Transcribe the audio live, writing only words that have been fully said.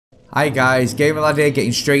Hi guys, Gamer Lad here,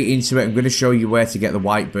 getting straight into it. I'm going to show you where to get the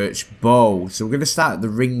white birch bow. So we're going to start at the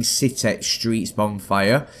Ring City Streets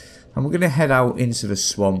bonfire. And we're going to head out into the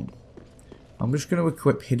swamp. I'm just going to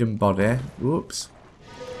equip hidden body. Whoops.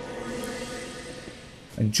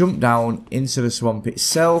 And jump down into the swamp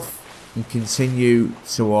itself. And continue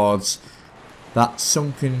towards that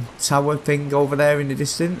sunken tower thing over there in the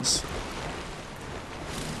distance.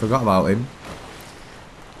 Forgot about him.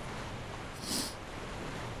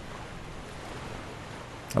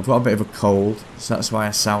 I've got a bit of a cold, so that's why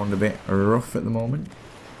I sound a bit rough at the moment.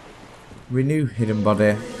 Renew hidden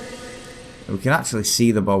body. We can actually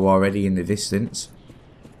see the bow already in the distance.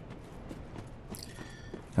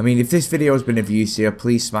 I mean, if this video has been of use here,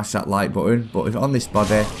 please smash that like button. But if on this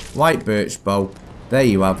body, white birch bow, there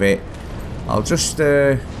you have it. I'll just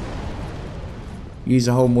use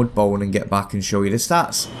a whole mud bone and get back and show you the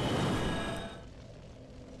stats.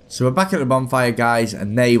 So we're back at the bonfire, guys,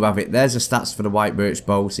 and there you have it. There's the stats for the white birch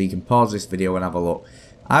bow, so you can pause this video and have a look.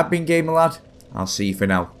 I've been Gamer Lad. I'll see you for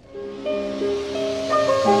now.